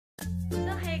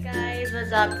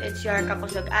What's up? It's your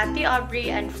Kusog Ate Aubrey,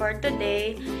 and for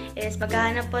today is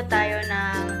maghahanap po tayo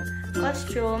ng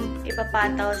costume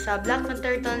ipapataw sa black na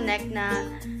turtleneck na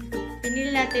pinili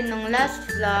natin nung last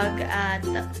vlog. At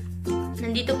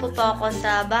nandito po ako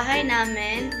sa bahay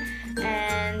namin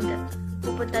and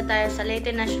pupunta tayo sa Leyte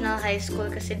National High School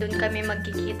kasi doon kami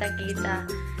magkikita-kita.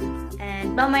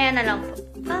 And mamaya na lang po.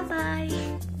 Bye-bye!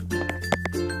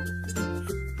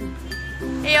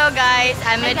 Heyo guys,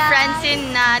 I'm with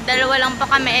Francine na dalawa lang po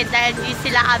kami dahil di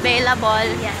sila available.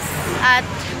 Yes. At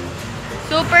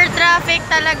super traffic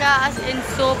talaga, as in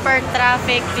super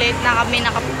traffic. Late na kami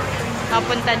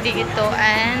nakapunta dito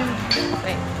and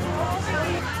wait.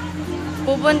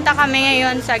 Pupunta kami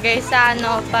ngayon sa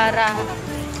Gaisano para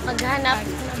maghanap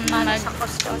sa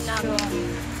costume namin.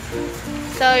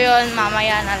 So yun,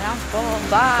 mamaya na lang po.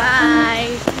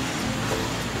 Bye!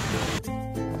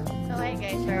 So hi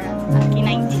guys, we're at Aki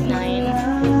 99.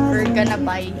 We're gonna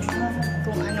buy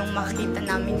kung anong makita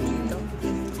namin dito.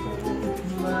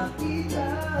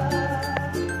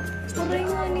 Aray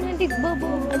nga, hindi nga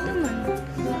digbabaw. Ito man.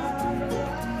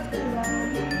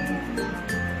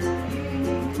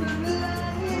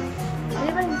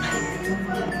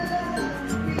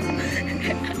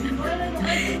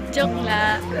 Joke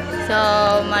la. So,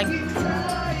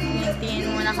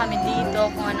 mag-tingin muna kami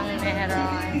dito kung anong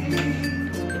meron.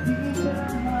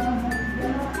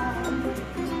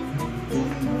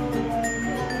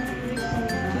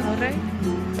 Alright.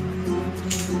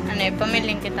 Ano eh,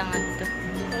 pamiling kita nga dito.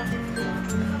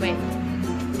 Wait.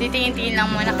 Titingin-tingin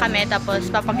lang muna kami, tapos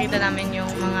papakita namin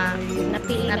yung mga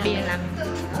napili namin.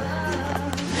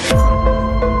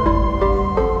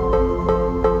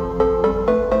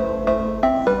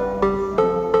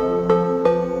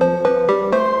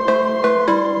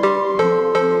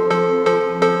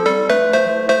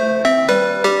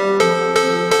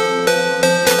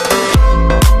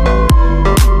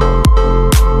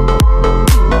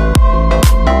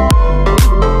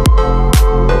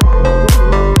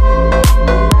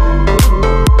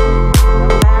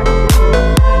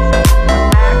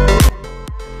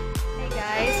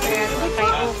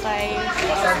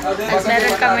 At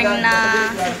meron kaming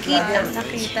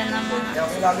nakita na mga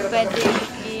pwede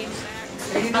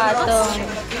ipatong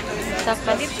sa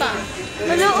pa.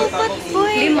 Wala, upat po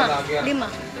eh. Lima.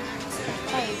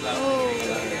 Ay, oh.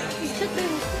 Isa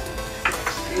din.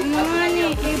 Mga ni,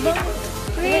 iba.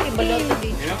 Iba lang ito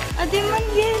dito. Adi man,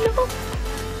 yellow.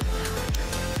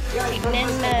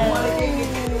 Tignan na.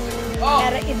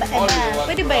 Pero iba-iba.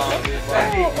 Pwede ba ito?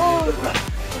 Oo.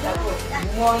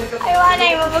 Ay, wala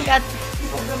yung mabagat.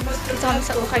 Ito kami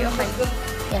sa ukay-ukay.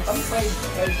 Yes.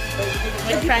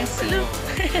 With Francine.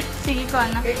 Sige ko,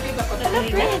 anak. Ano,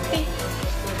 pretty.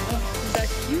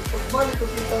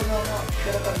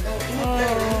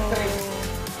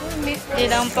 Di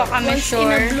lang po kami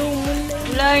sure.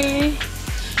 Wala eh.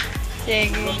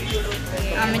 Sige.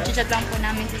 Chat lang po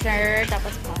namin si sir.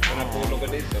 Tapos po.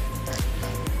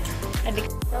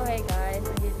 So hey guys,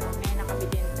 nandito kami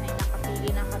nakapili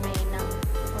na kami ng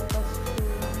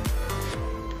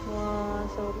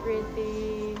so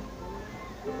pretty.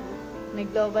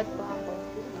 Naglobat po ako.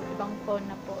 Ibang phone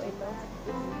na po ito.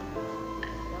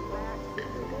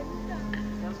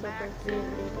 Super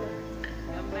pretty.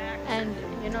 And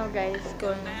you know guys,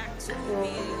 kung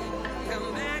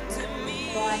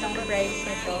anong price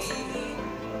nito,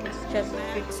 it's just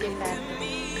 50 pesos.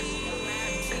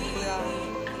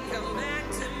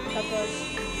 Tapos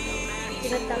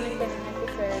pinat namin kanina si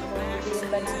sir kung bilhin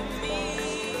ba namin ito.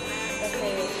 Kasi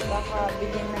baka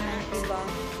bilhin na ng iba.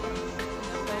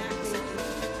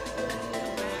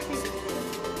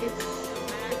 It's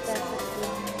pesos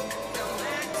lang.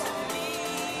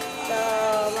 So,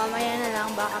 mamaya na lang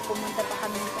baka pumunta pa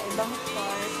kami sa ibang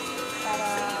store para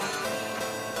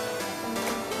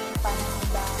paano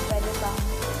ba pwede bang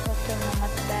costume na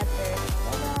mas better.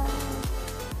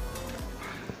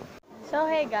 So,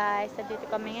 hey guys, nandito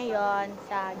kami ngayon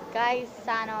sa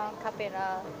Gaisano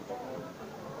Capital.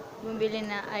 Bumili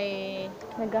na ay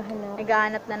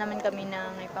naghahanap na naman kami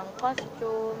ng ibang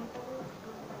costume.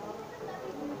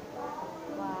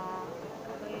 Wow.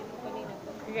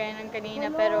 Kagaya ng kanina,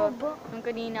 pero nung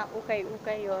kanina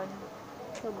ukay-ukay yun.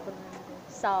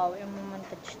 So, yung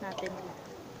montage natin dito.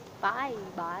 Bye!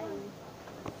 Bye!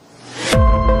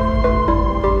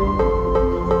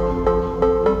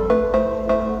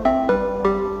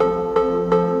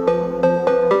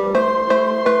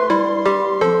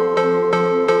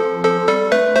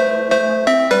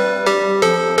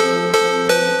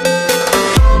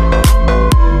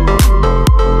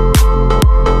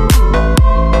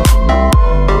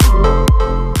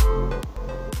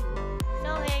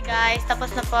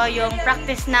 Tapos na po yung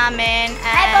practice namin.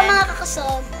 Hi po And mga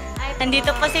kakusog. nandito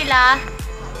po sila.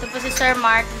 Ito po si Sir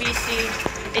Mark, busy.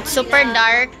 It's super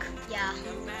dark. Yeah.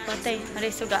 Patay,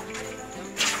 marisuga.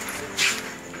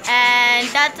 And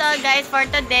that's all guys for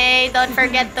today. Don't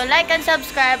forget to like and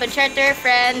subscribe and share to your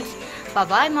friends.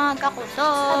 Bye-bye mga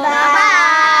kakusog!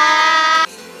 Bye-bye!